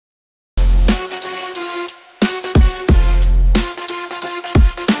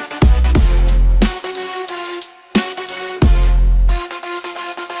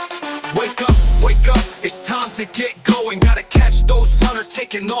to get going. Gotta catch those runners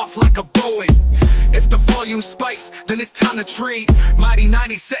taking off like a Boeing. If the volume spikes, then it's time to trade. Mighty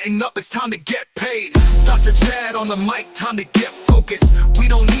 90 setting up, it's time to get paid. Dr. Chad on the mic, time to get focused. We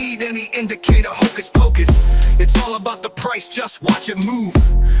don't need any indicator hocus pocus. It's all about the price, just watch it move.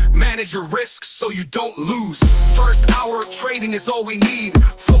 Manage your risks so you don't lose. First hour of trading is all we need.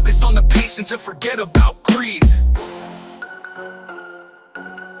 Focus on the patience and forget about greed.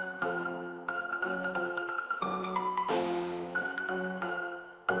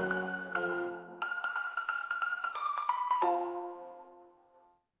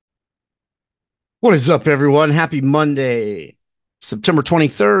 What is up, everyone? Happy Monday, September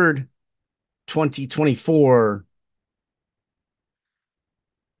 23rd, 2024.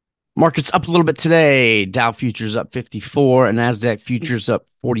 Markets up a little bit today. Dow futures up 54, and NASDAQ futures up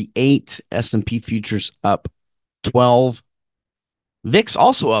 48. S&P futures up 12. VIX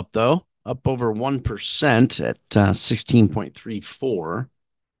also up, though, up over 1% at 16.34.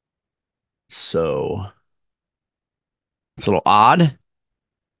 So it's a little odd.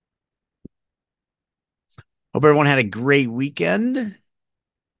 Hope everyone had a great weekend.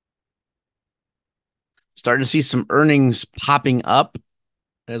 Starting to see some earnings popping up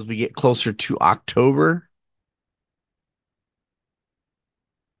as we get closer to October.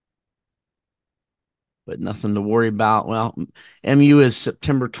 But nothing to worry about. Well, MU is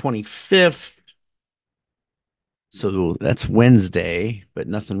September 25th. So that's Wednesday, but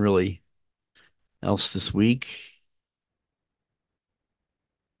nothing really else this week.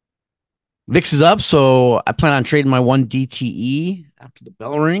 VIX is up, so I plan on trading my one DTE after the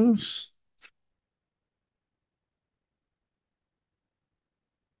bell rings.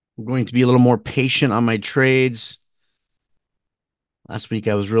 I'm going to be a little more patient on my trades. Last week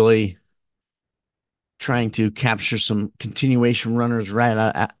I was really trying to capture some continuation runners right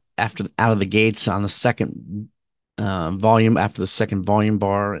out of the gates on the second volume, after the second volume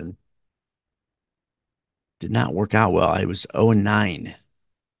bar, and did not work out well. I was 0-9.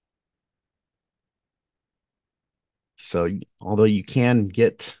 So although you can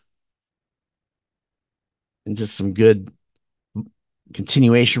get into some good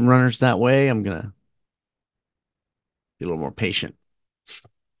continuation runners that way, I'm going to be a little more patient.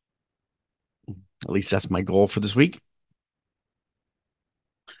 At least that's my goal for this week.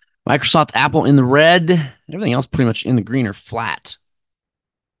 Microsoft, Apple in the red. Everything else pretty much in the green or flat.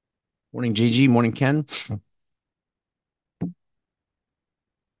 Morning, JG. Morning, Ken.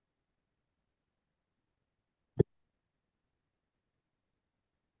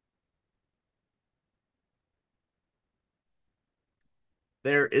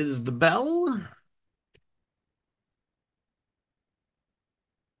 There is the bell.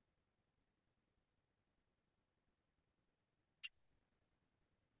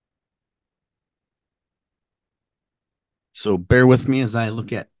 So bear with me as I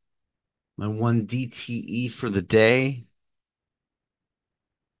look at my one DTE for the day.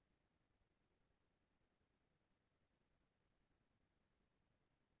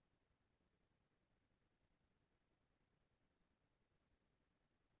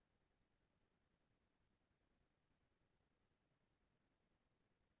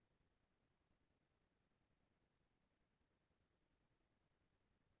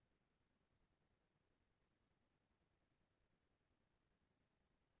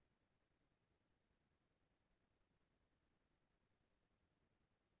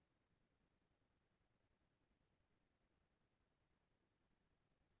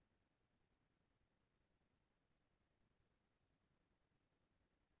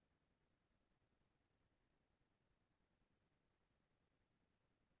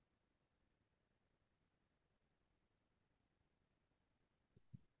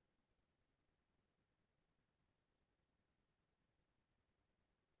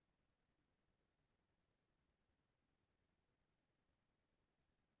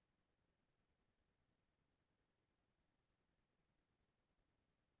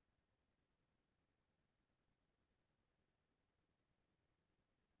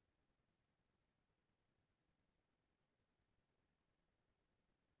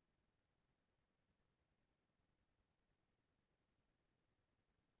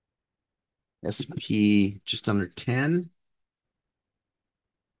 S&P just under 10.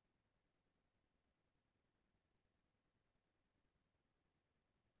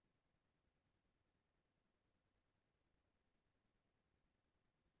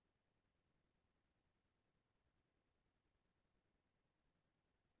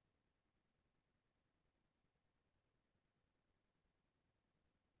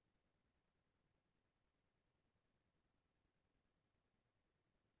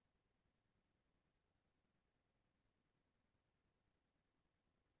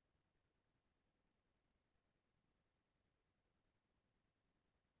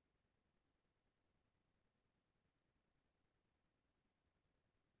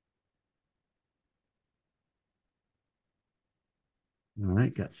 All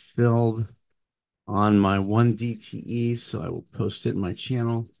right, got filled on my 1 DTE, so I will post it in my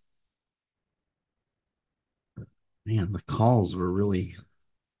channel. Man, the calls were really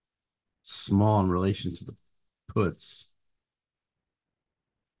small in relation to the puts.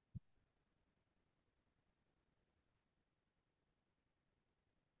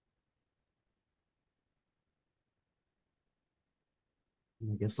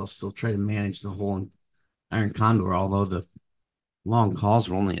 I guess I'll still try to manage the whole Iron Condor, although the long calls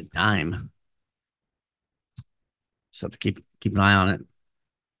were only a dime. Just have to keep an eye on it.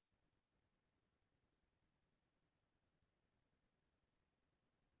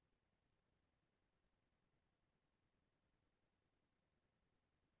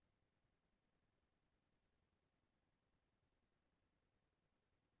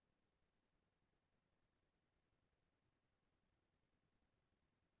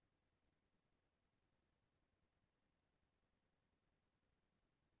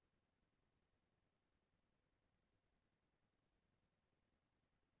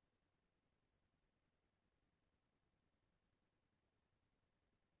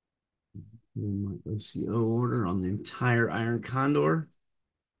 My OCO order on the entire Iron Condor.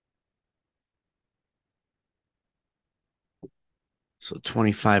 So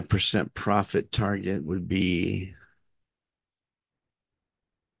 25% profit target would be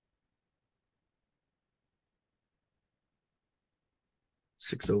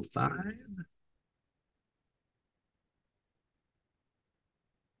 605.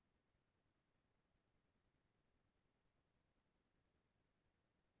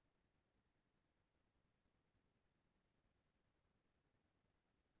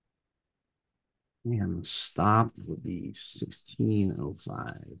 And the stop would be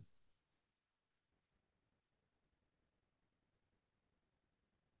 1605.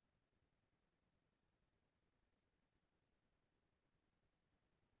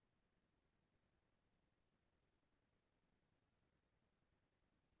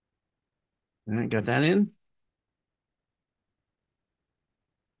 All right, got that in.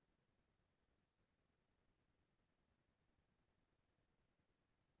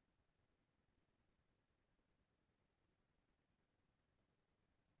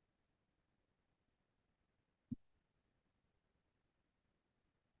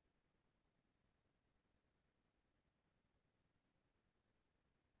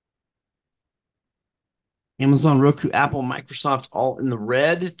 Amazon, Roku, Apple, Microsoft all in the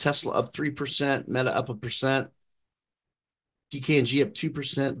red. Tesla up 3%, Meta up 1%, DKNG up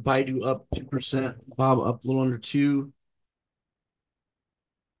 2%, Baidu up 2%, Bob up a little under 2,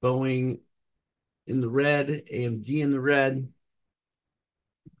 Boeing in the red, AMD in the red.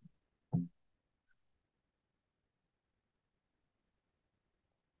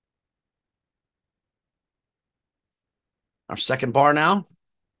 Our second bar now.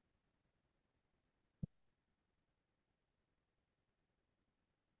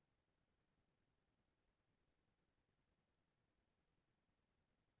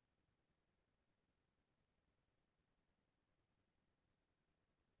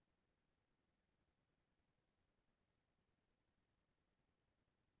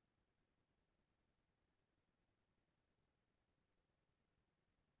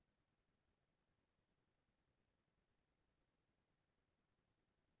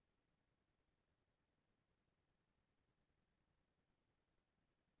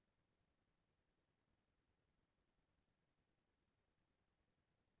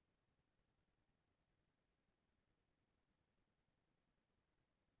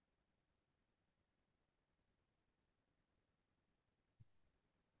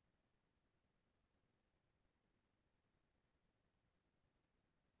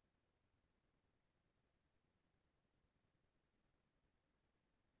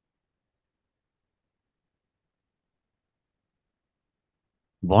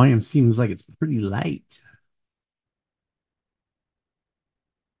 Volume seems like it's pretty light.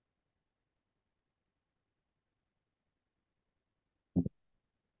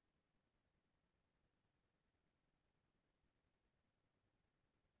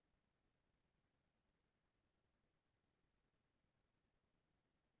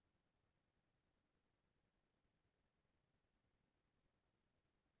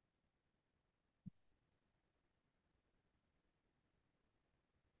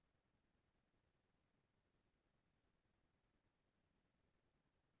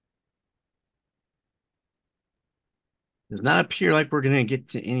 Does not appear like we're going to get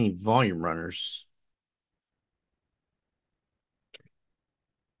to any volume runners.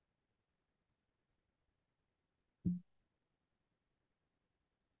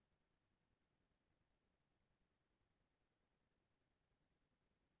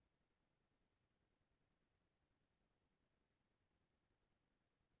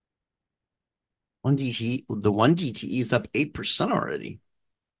 one DTE is up 8% already.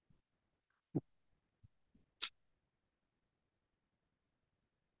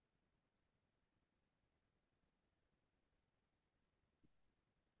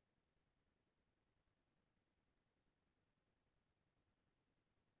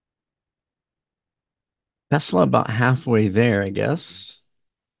 Tesla about halfway there, I guess.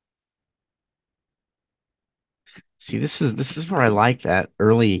 See, this is where I like that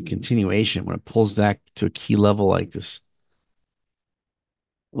early continuation when it pulls back to a key level like this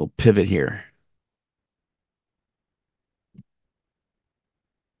little pivot here.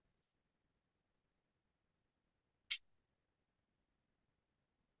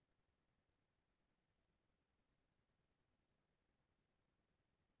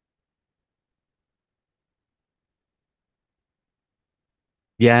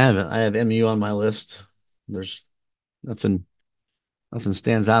 Yeah, I have MU on my list. There's nothing nothing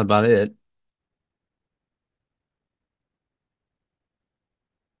stands out about it.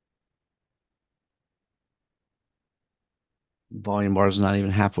 Volume bar is not even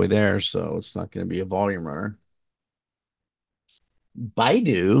halfway there, so it's not going to be a volume runner.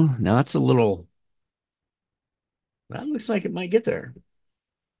 Baidu, now that's a little, that looks like it might get there.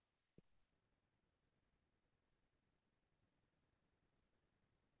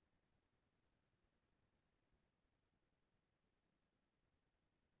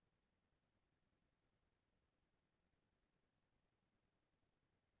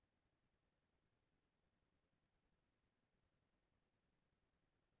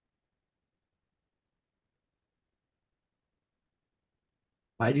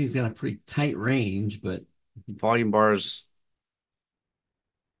 Baidu's got a pretty tight range, but volume bars,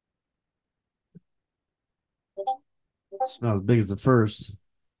 it's not as big as the first.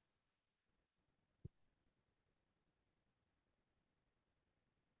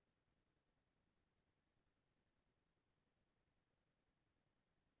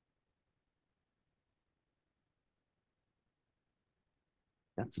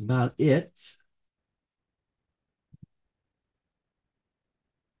 That's about it.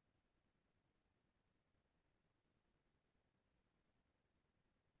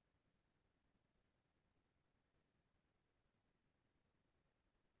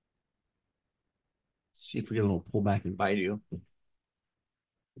 Let's see if we get a little pullback in Baidu.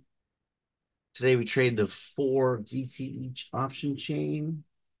 Today we trade the 4 GT each option chain.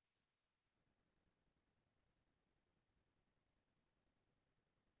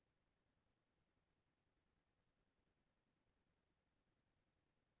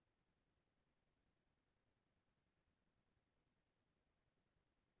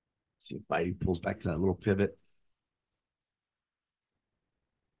 Let's see if Baidu pulls back to that little pivot.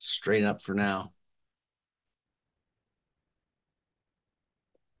 Straight up for now.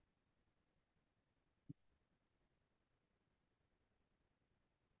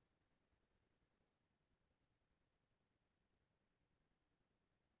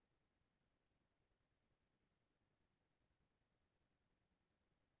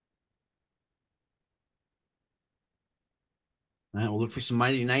 All right, we'll look for some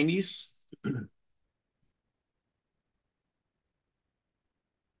mighty 90s.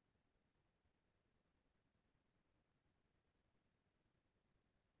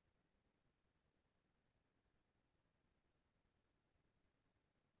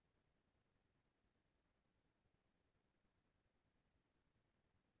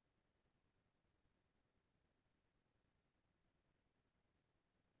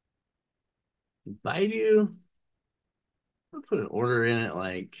 Baidu, I'll put an order in at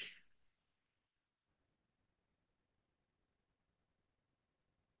like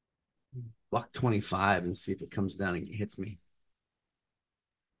buck 25 and see if it comes down and hits me.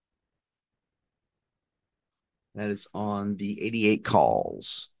 That is on the 88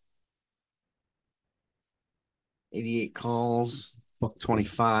 calls. 88 calls, buck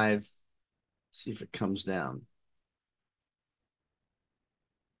 25. See if it comes down.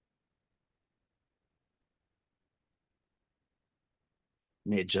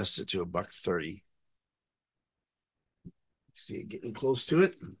 May adjust it to a buck 30. See it getting close to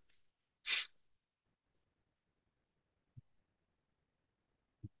it.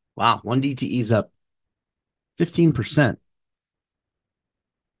 Wow, one DTE's up 15%.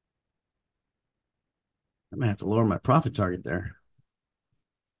 I might have to lower my profit target there.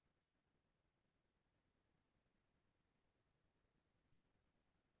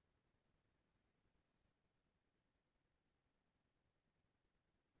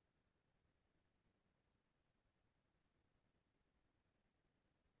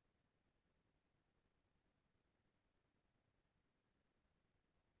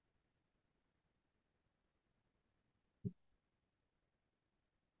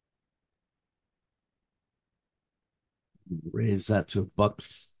 Raise that to a buck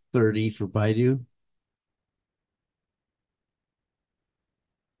 30 for Baidu.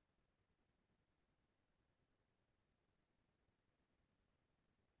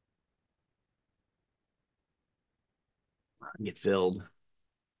 Get filled.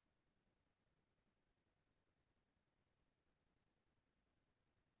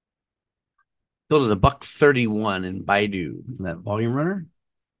 Filled at a buck 31 in Baidu. That volume runner.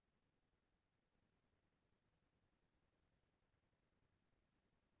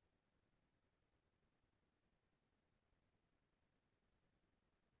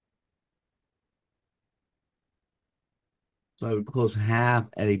 So I would close half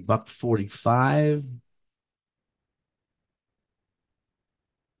at a buck 45.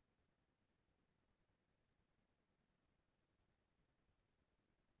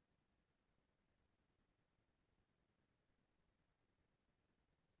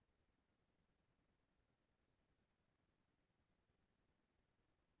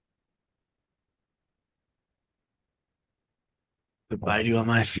 The Baidu on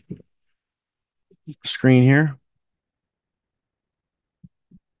my screen here.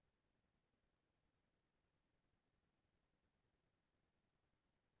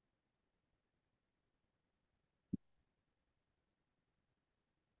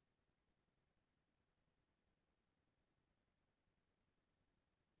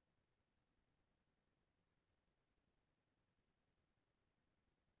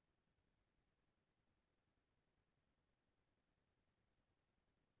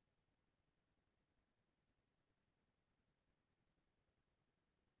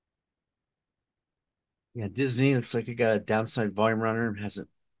 Yeah, Disney looks like it got a downside volume runner. Hasn't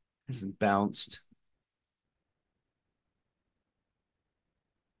bounced.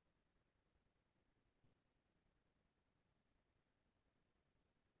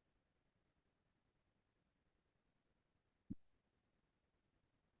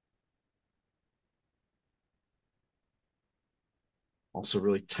 Also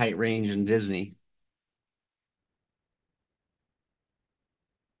really tight range in Disney.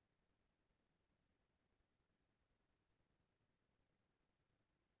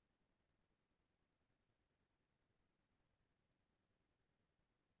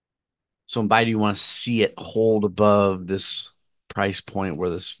 So in Baidu, you want to see it hold above this price point where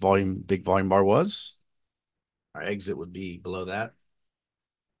this big volume bar was. Our exit would be below that.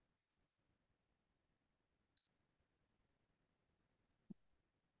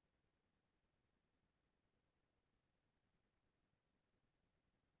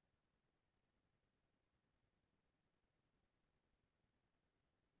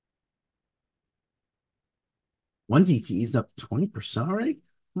 One DTE is up 20% already.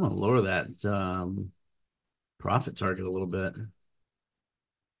 I'm gonna lower that profit target a little bit.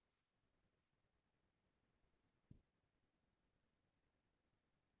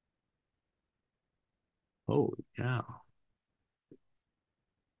 Holy cow.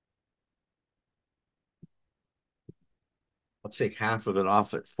 I'll take half of it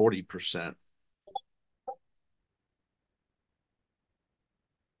off at 40%.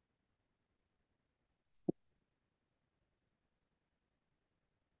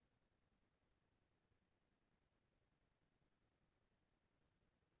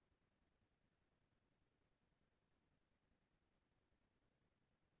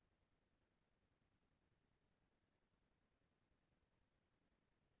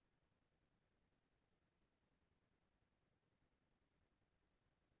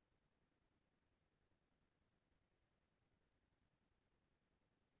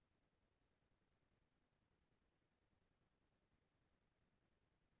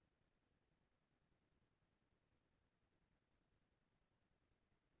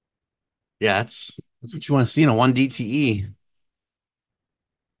 Yeah, that's what you want to see in a one DTE.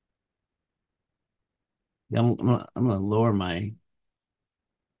 Yeah, I'm gonna lower my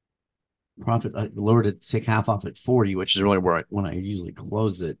profit. I lowered it to take half off at 40, which is really where when I usually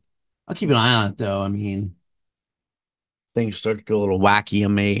close it. I'll keep an eye on it though. I mean, things start to go a little wacky. I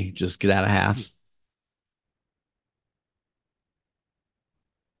may just get out of half.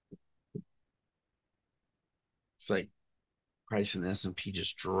 It's like price in the S&P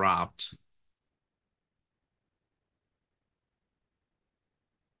just dropped.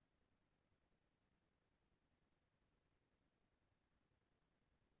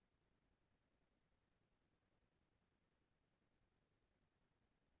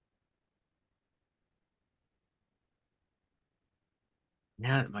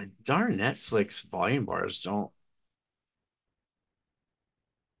 Yeah, my darn Netflix volume bars don't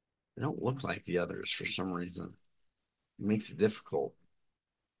look like the others for some reason. It makes it difficult.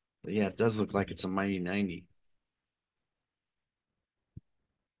 But yeah, it does look like it's a mighty 90.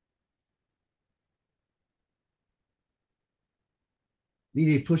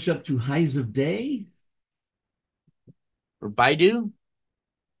 Need a push up to highs of day or Baidu.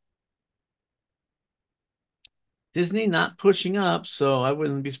 Disney not pushing up, so I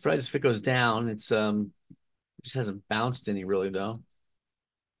wouldn't be surprised if it goes down. It just hasn't bounced any really though.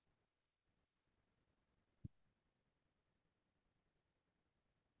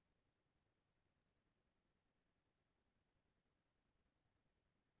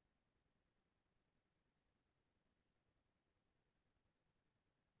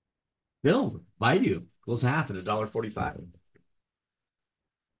 Bill, Baidu close half at $1.45.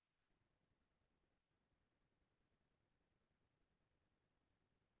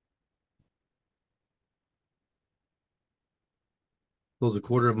 Close a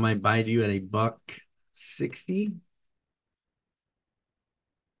quarter of my Baidu at a buck 60.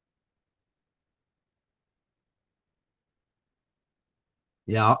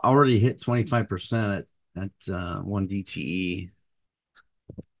 Yeah, I already hit 25% at one DTE.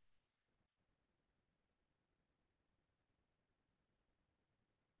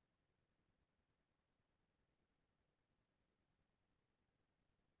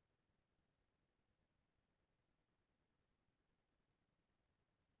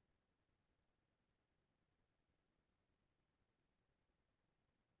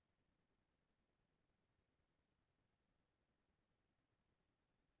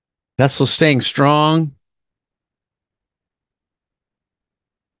 Tesla's staying strong.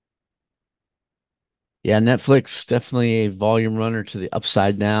 Yeah, Netflix definitely a volume runner to the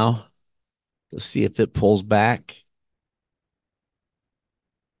upside now. Let's see if it pulls back.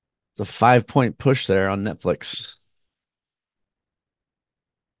 It's a 5 point push there on Netflix.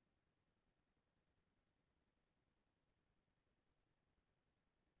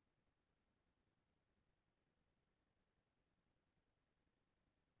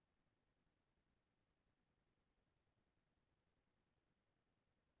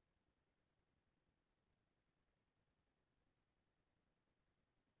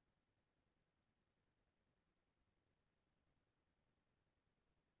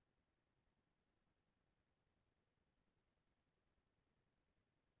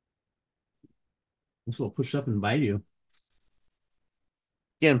 This will push up in Baidu.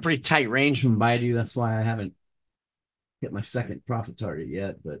 Again, pretty tight range from Baidu. That's why I haven't hit my second profit target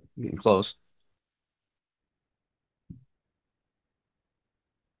yet, but getting close.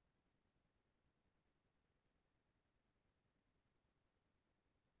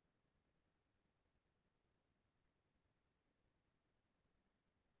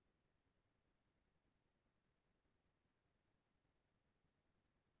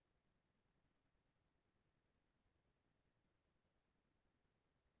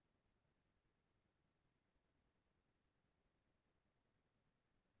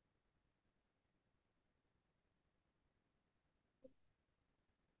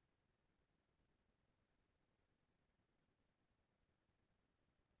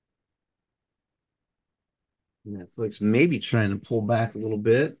 Netflix maybe trying to pull back a little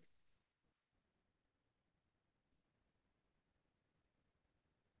bit.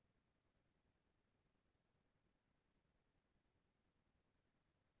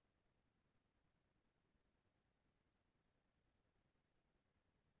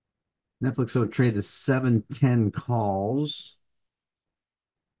 Netflix will trade the 710 calls.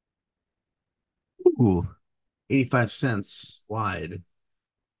 Ooh, 85 cents wide.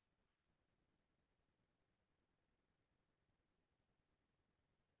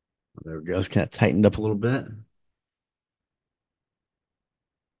 There we go. It's kind of tightened up a little bit.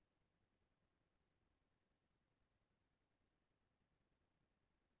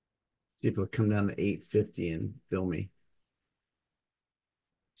 See if it'll come down to 850 and fill me.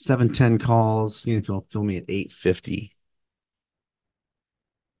 710 calls. See if it'll fill me at 850.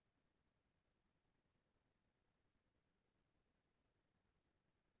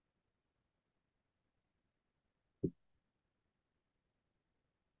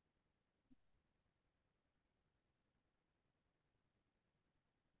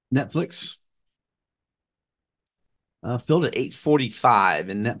 Netflix filled at 845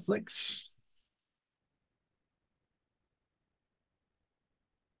 in Netflix.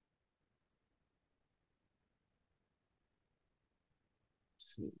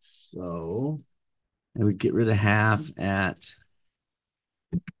 So I would get rid of half at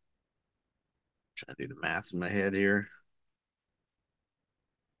trying to do the math in my head here.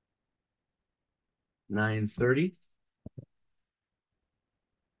 930.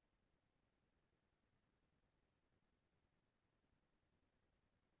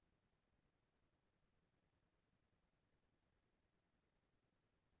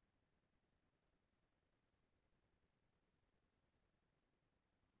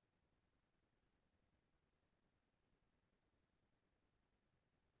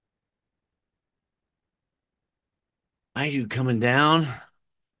 I do coming down.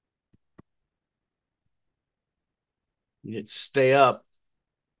 You did stay up.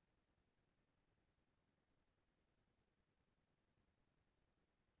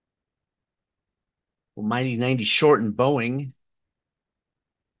 Well, Mighty 90 short and Boeing.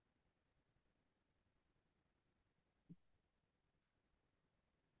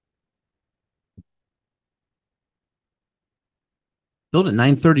 Built at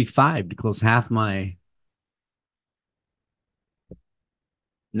 935 to close half my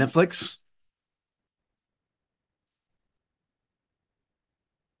Netflix.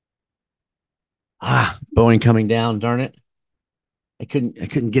 Boeing coming down, darn it. I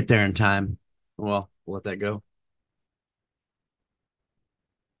couldn't get there in time. Well, we'll let that go.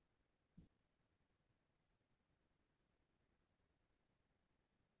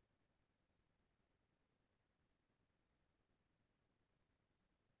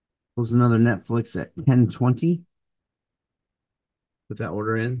 Close another Netflix at 1020. Put that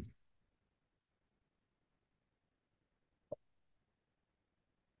order in.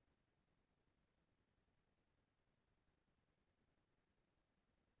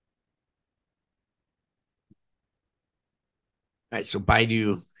 All right, so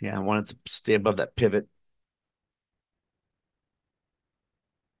Baidu, yeah, I wanted to stay above that pivot.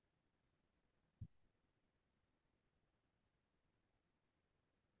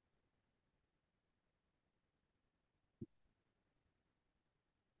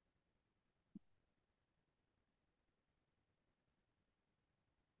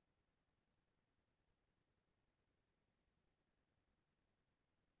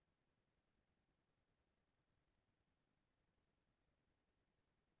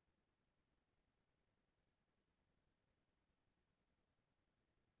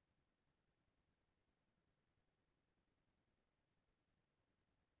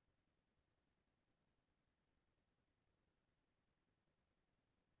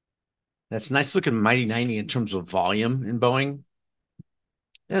 That's nice looking Mighty 90 in terms of volume in Boeing.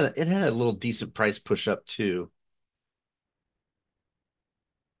 Yeah, it had a little decent price push up too.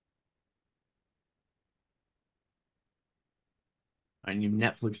 I need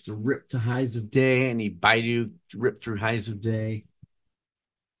Netflix to rip to highs of day. I need Baidu to rip through highs of day.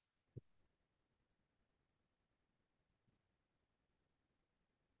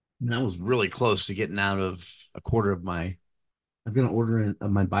 And that was really close to getting out of a quarter of my. I've got an order in of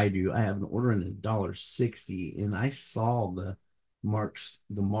my Baidu. I have an order in $1.60, and I saw the mark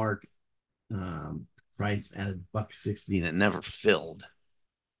price at $1.60, and it never filled.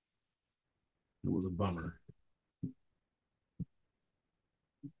 It was a bummer.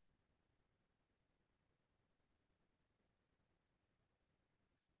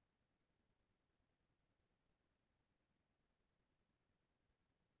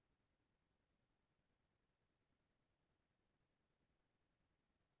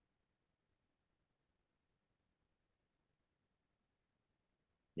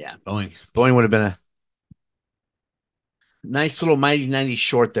 Yeah, Boeing would have been a nice little Mighty 90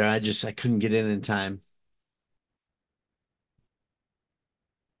 short there. I couldn't get in time.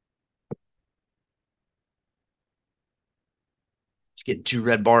 It's getting two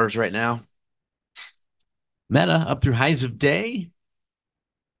red bars right now. Meta up through highs of day.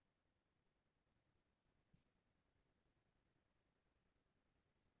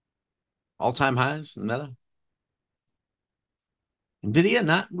 All-time highs. Meta. Nvidia,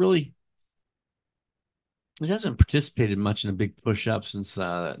 not really. It hasn't participated much in a big push up since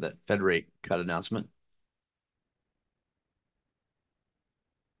that Fed rate cut announcement.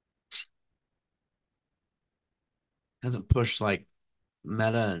 Hasn't pushed like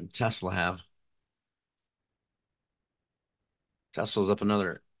Meta and Tesla have. Tesla's up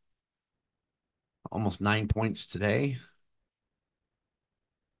another almost 9 points today.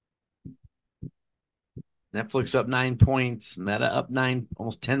 Netflix up 9 points. Meta up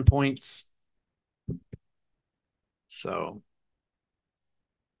almost 10 points. So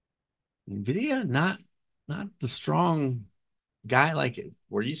Nvidia not the strong guy like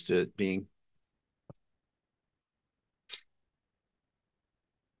we're used to it being.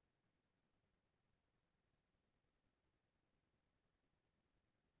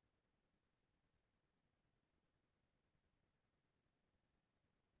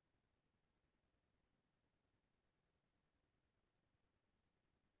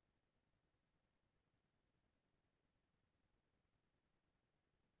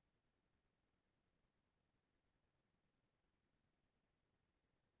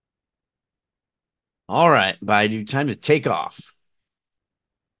 All right, Baidu, time to take off.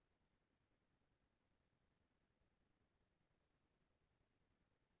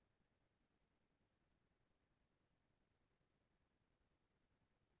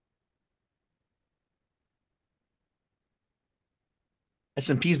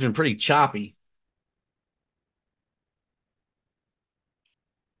 S&P's been pretty choppy.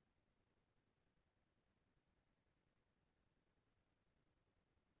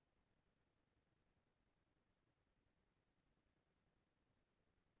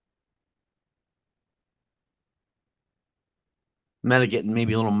 Meta getting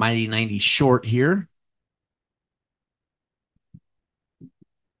maybe a little mighty 90 short here.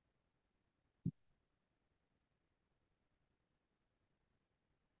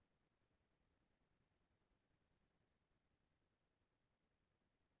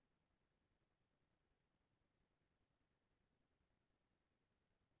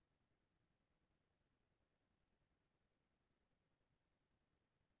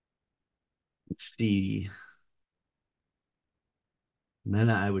 Let's see.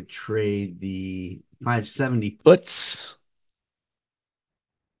 Meta, I would trade the 570 puts.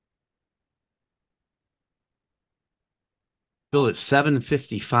 Filled at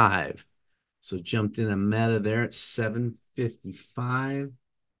 755. So jumped in a meta there at 755.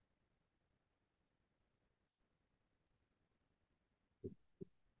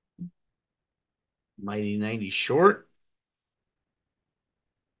 Mighty 90 short.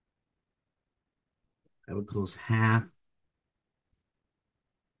 I would close half.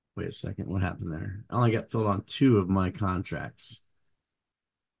 Wait a second. What happened there? I only got filled on two of my contracts.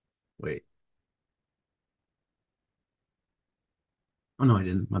 Wait. Oh, no, I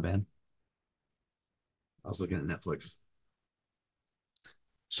didn't. My bad. I was looking at Netflix.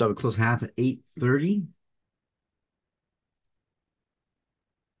 So I would close half at 830.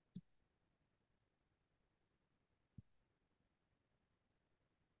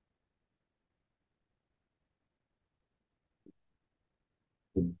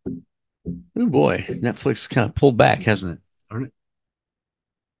 Oh boy, Netflix kind of pulled back, hasn't it? Darn it.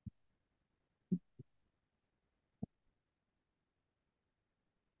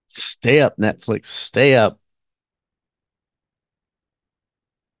 Stay up, Netflix. Stay up.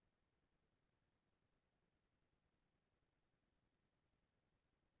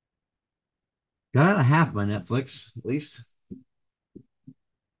 Got out of half my Netflix, at least.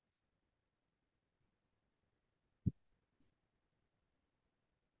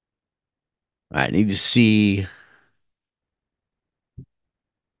 All right, need to see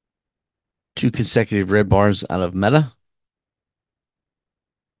two consecutive red bars out of Meta.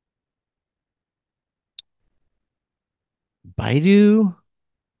 Baidu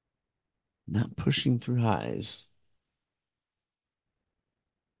not pushing through highs.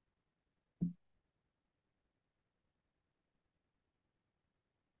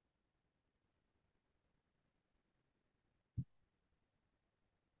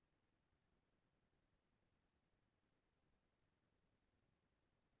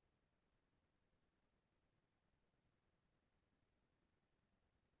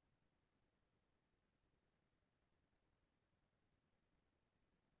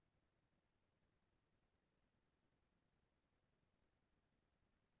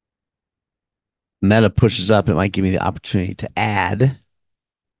 Meta pushes up, it might give me the opportunity to add.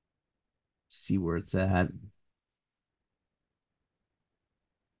 See where it's at.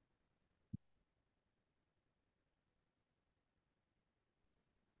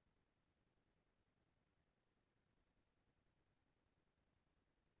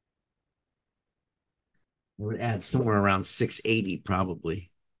 I would add somewhere around 680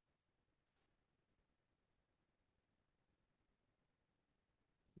 probably.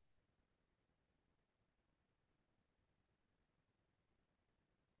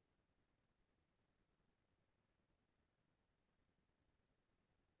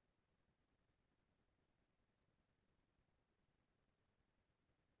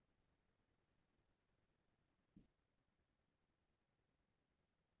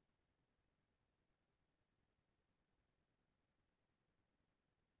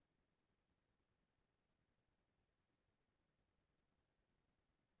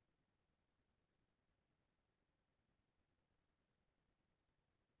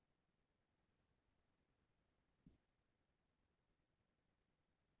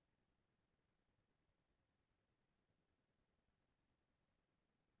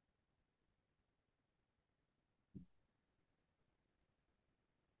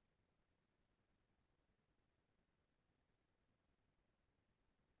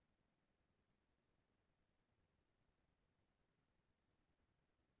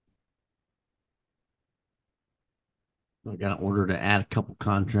 I got an order to add a couple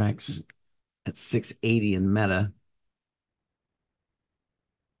contracts at 680 in Meta.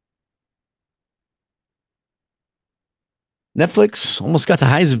 Netflix almost got the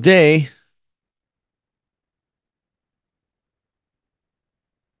highs of day.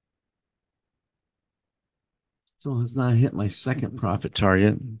 So it's not hit my second profit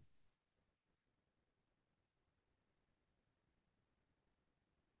target.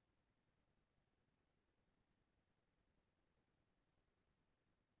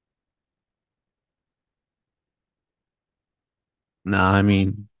 No, I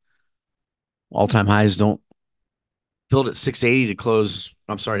mean, all-time highs don't build at 680 to close.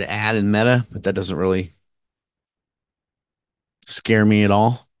 I'm sorry, to add in meta, but that doesn't really scare me at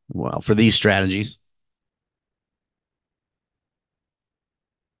all. Well, for these strategies.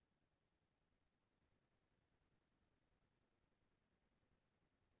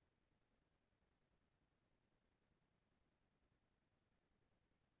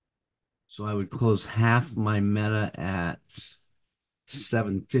 So I would close half my meta at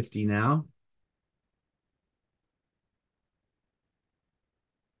 750 now.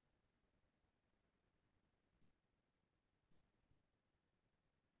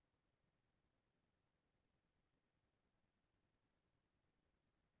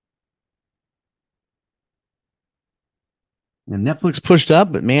 And Netflix pushed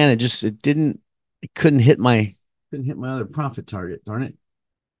up, but man, it couldn't hit my other profit target. Darn it.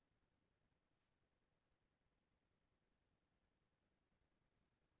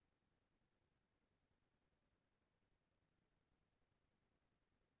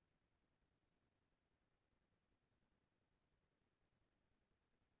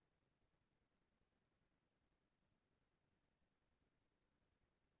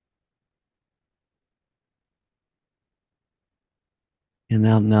 And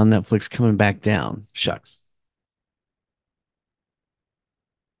now Netflix coming back down. Shucks.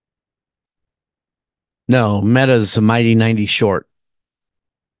 No, Meta's a mighty 90 short.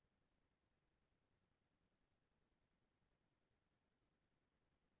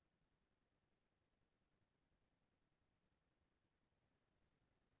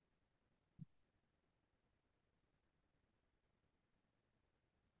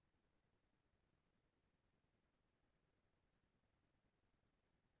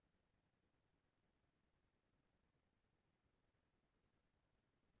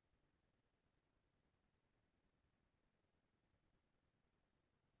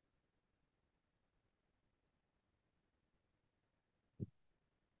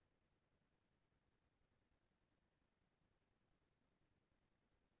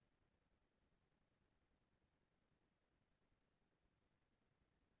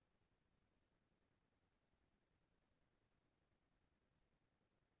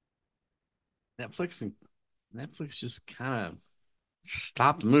 Netflix and Netflix just kind of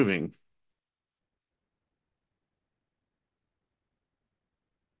stopped moving.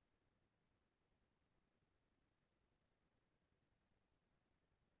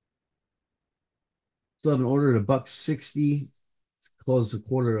 Still have an order at a buck 60 to close a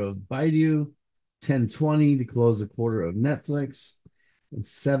quarter of Baidu, 1020 to close a quarter of Netflix, and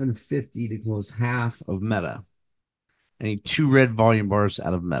 750 to close half of Meta. I need two red volume bars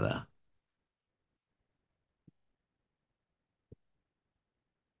out of Meta.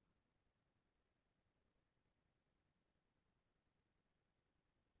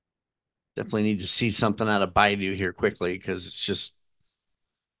 Definitely need to see something out of Baidu here quickly because it's just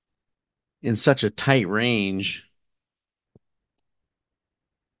in such a tight range.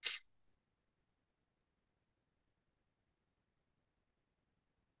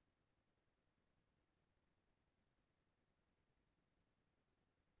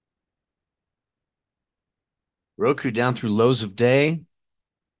 Roku down through lows of day.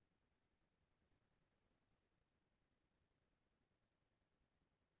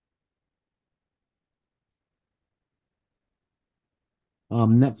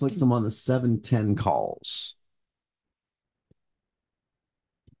 Netflix, I'm on the 710 calls.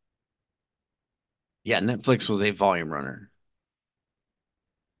 Yeah, Netflix was a volume runner.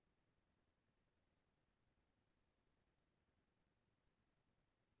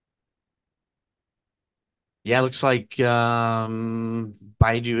 Yeah, looks like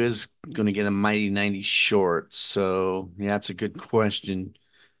Baidu is going to get a mighty 90 short. So, yeah, that's a good question.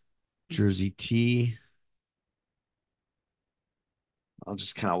 Jersey T. I'll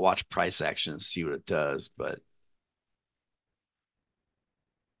just kind of watch price action and see what it does. But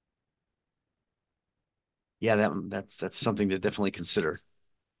yeah, that's something to definitely consider.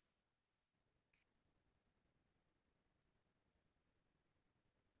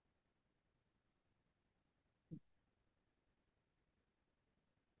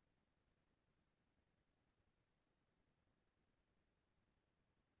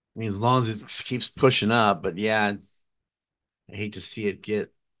 I mean, as long as it keeps pushing up, but yeah, I hate to see it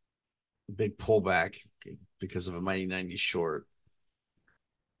get a big pullback because of a mighty 90 short.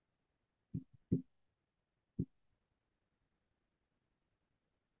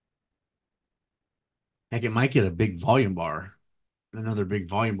 Heck, it might get a big volume bar. Another big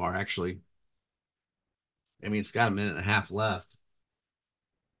volume bar, actually. I mean, it's got a minute and a half left.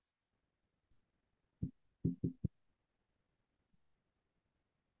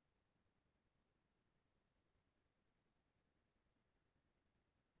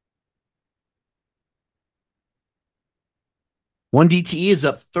 One DTE is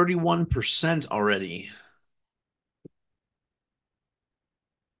up 31% already.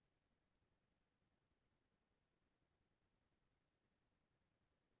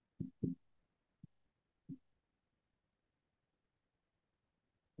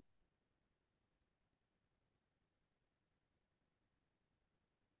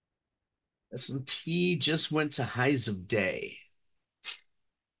 S&P just went to highs of day.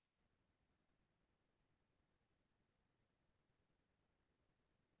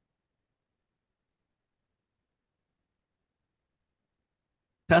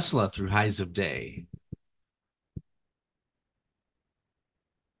 Tesla through highs of day.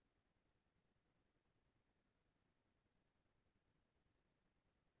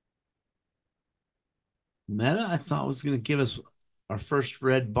 Meta, I thought was going to give us our first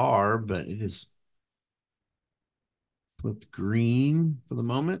red bar, but it has flipped green for the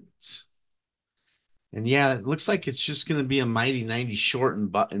moment. And yeah, it looks like it's just going to be a mighty 90 short in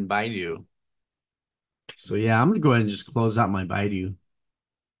Baidu. So yeah, I'm going to go ahead and just close out my Baidu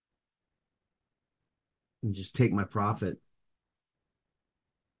and just take my profit.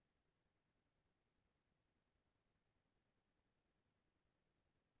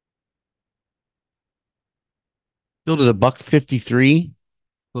 Build it a buck 53.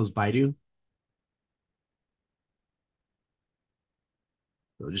 Close Baidu.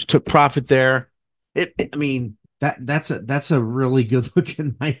 So just took profit there. I mean, that's a really good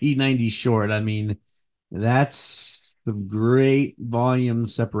looking 90 short. I mean, that's some great volume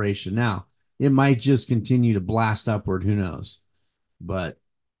separation. Now, it might just continue to blast upward, who knows? But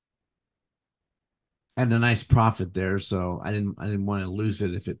I had a nice profit there, so I didn't want to lose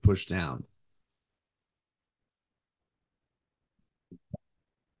it if it pushed down.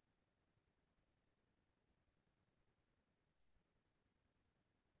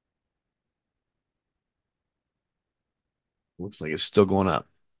 Looks like it's still going up.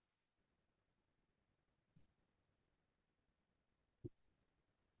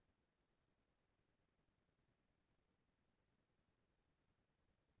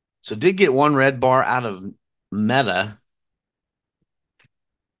 So did get one red bar out of Meta.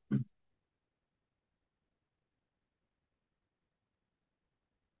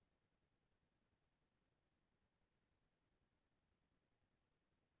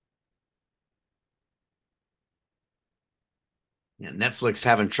 Yeah, Netflix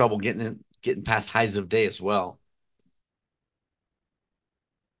having trouble getting past highs of day as well.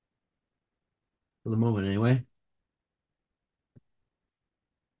 For the moment anyway.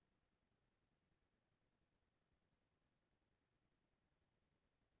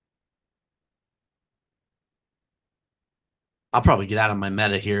 I'll probably get out of my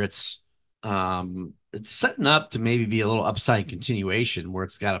Meta here. It's setting up to maybe be a little upside continuation where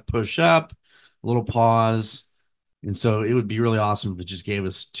it's got to push up, a little pause. And so it would be really awesome if it just gave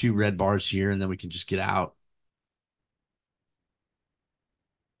us two red bars here and then we can just get out.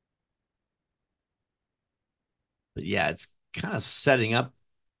 But yeah, it's kind of setting up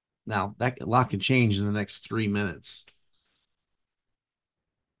now. That lot can change in the next 3 minutes.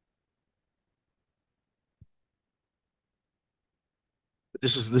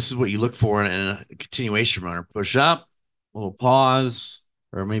 This is what you look for in a continuation runner. Push up, a little pause,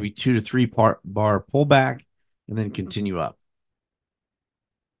 or maybe 2 to 3 bar pullback, and then continue up.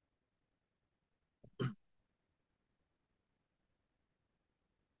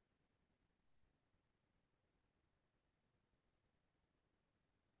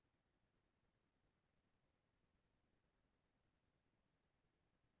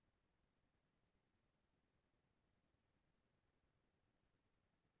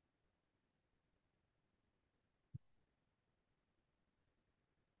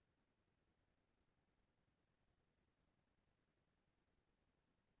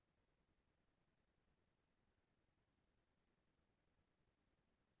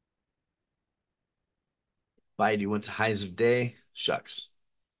 Baidu went to highs of day. Shucks.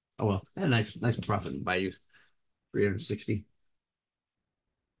 Oh well, had a nice profit in Baidu, 360.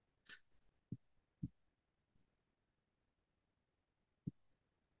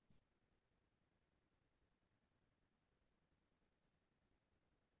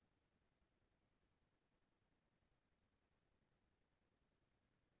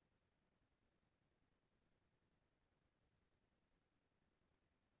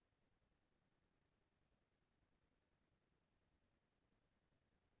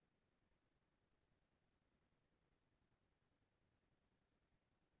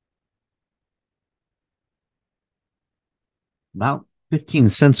 About 15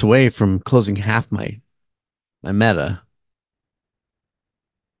 cents away from closing half my meta.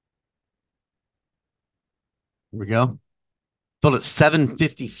 Here we go. Built at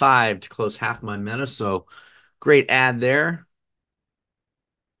 755 to close half my meta. So great ad there.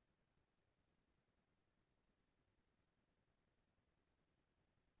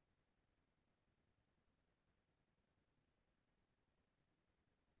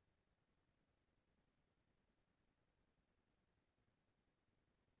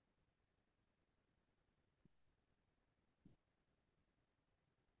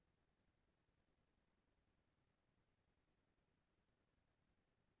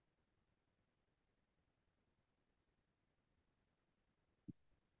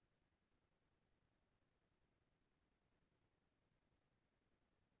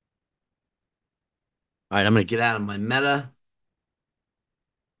 All right, I'm going to get out of my meta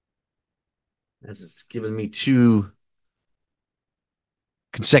as it's giving me two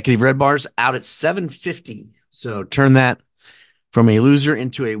consecutive red bars out at 750. So turn that from a loser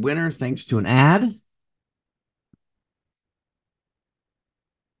into a winner thanks to an ad.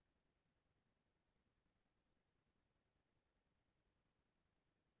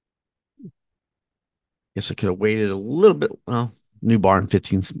 Guess I could have waited a little bit. Well, new bar in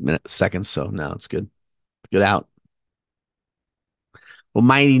 15 seconds. So now it's good. Good out. Well,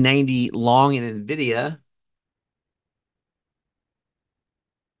 Mighty 90 long in NVIDIA.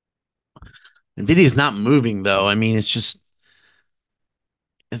 NVIDIA is not moving though. I mean, it's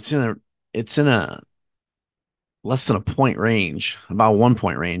in a it's in a less than a point range, about 1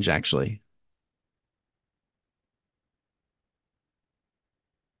 point range actually.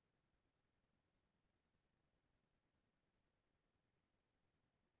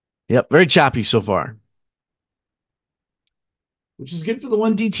 Yep, very choppy so far, which is good for the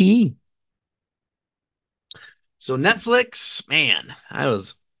one DTE. So Netflix, man, I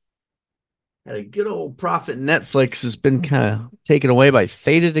was had a good old profit. Netflix has been kind of taken away by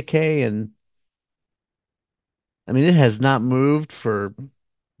theta decay, and I mean it has not moved for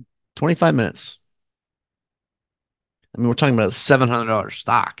 25 minutes. I mean we're talking about a $700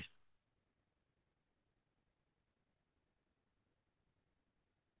 stock.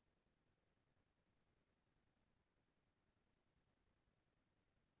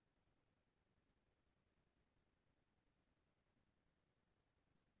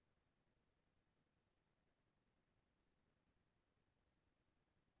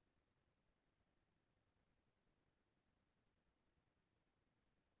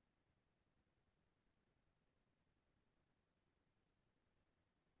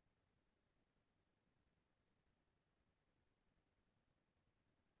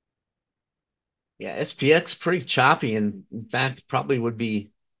 Yeah, SPX pretty choppy, and in fact probably would be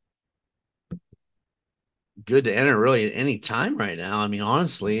good to enter really at any time right now. I mean,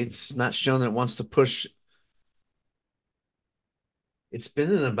 honestly, it's not shown that it wants to push. It's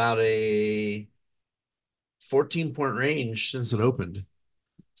been in about a 14-point range since it opened.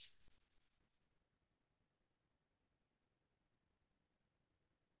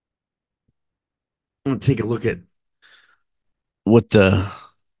 I'm gonna take a look at what the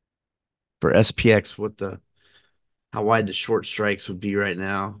for SPX, what the how wide the short strikes would be right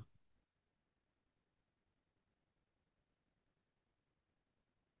now.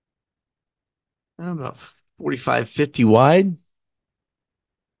 About 45, 50 wide.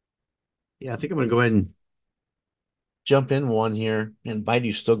 Yeah, I think I'm gonna go ahead and jump in one here, and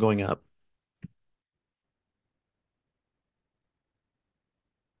Baidu's still going up.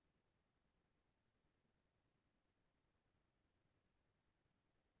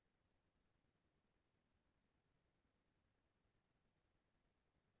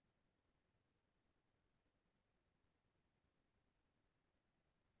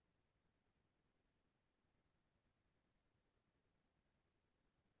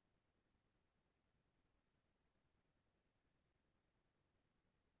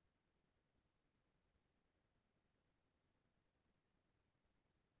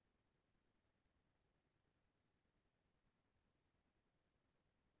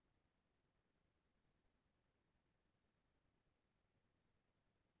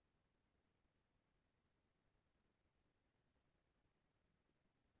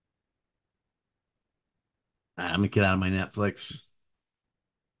 All right, I'm gonna get out of my Netflix.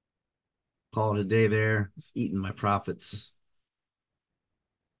 Call it a day there. It's eating my profits.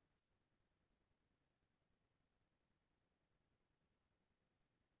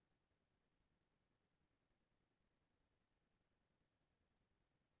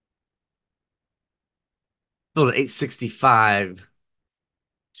 Built at 865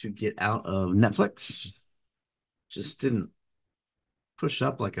 to get out of Netflix. Just didn't push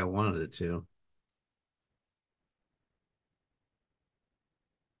up like I wanted it to.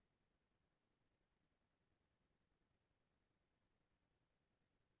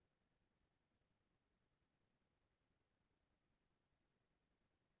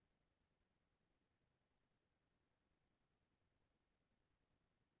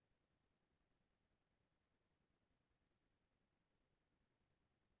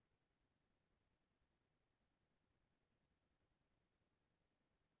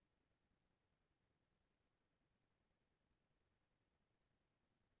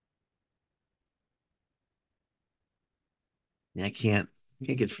 Yeah, I can't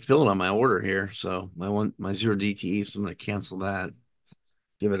get filled on my order here. So my zero DTE, so I'm gonna cancel that.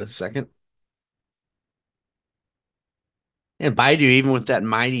 Give it a second. And Baidu, even with that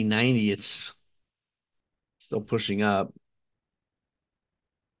mighty 90, it's still pushing up.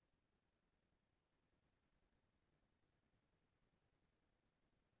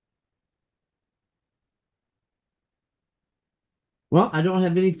 Well, I don't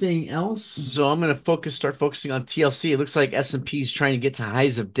have anything else, so I'm gonna start focusing on TLC. It looks like S&P is trying to get to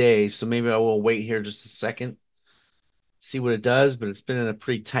highs of days, so maybe I will wait here just a second, see what it does, but it's been in a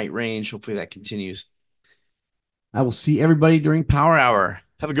pretty tight range. Hopefully that continues. I will see everybody during Power Hour.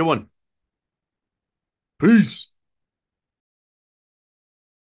 Have a good one. Peace.